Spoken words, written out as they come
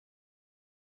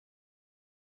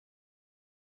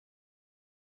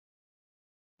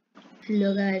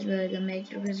Hello guys, welcome back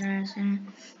to Business Channel.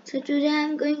 So today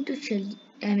I'm going to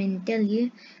tell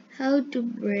you how to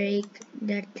break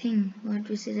that thing. What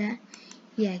we say that?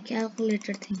 Yeah,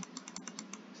 calculator thing.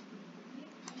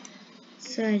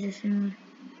 So I just remember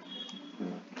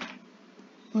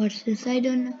what's this? I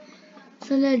don't know.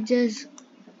 So let's just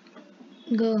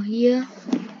go here.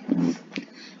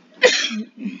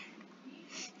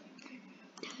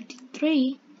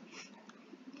 33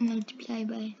 multiply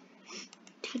by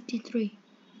 33.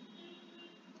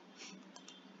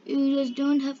 You just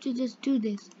don't have to just do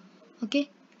this. Okay?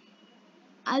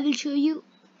 I will show you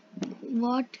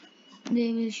what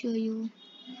they will show you.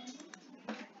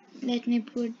 Let me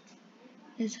put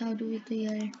this how to be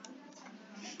clear.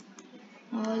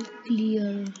 All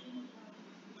clear.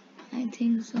 I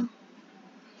think so.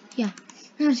 Yeah.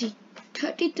 Now see,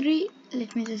 33.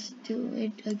 Let me just do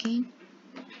it again.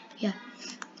 Yeah.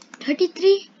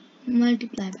 33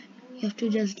 multiply by. You have to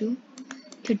just do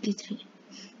 33.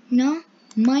 Now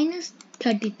minus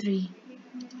 33.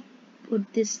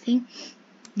 Put this thing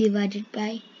divided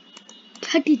by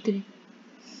 33.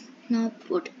 Now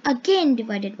put again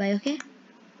divided by, okay?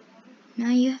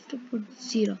 Now you have to put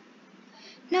 0.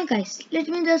 Now guys, let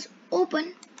me just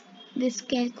open this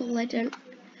calculator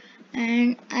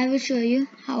and I will show you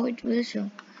how it will show.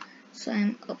 So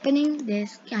I'm opening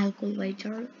this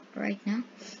calculator right now.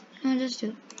 I'll just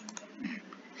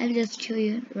show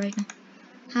you right now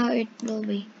how it will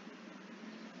be.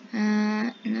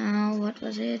 Now what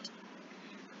was it?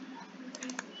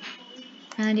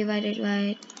 Now divided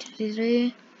by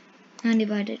 33. Now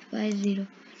divided by 0.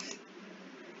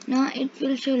 Now it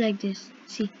will show like this.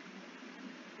 See,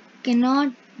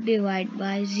 cannot divide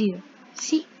by 0.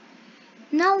 See.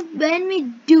 Now when we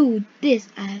do this,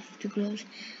 I have to close.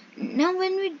 Now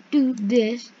when we do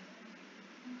this,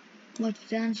 what's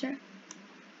the answer?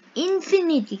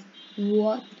 Infinity.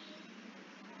 What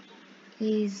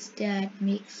is that?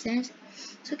 Makes sense?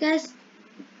 So guys,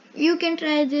 you can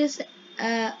try this.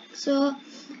 So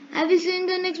I will see you in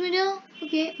the next video.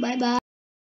 Okay, bye bye.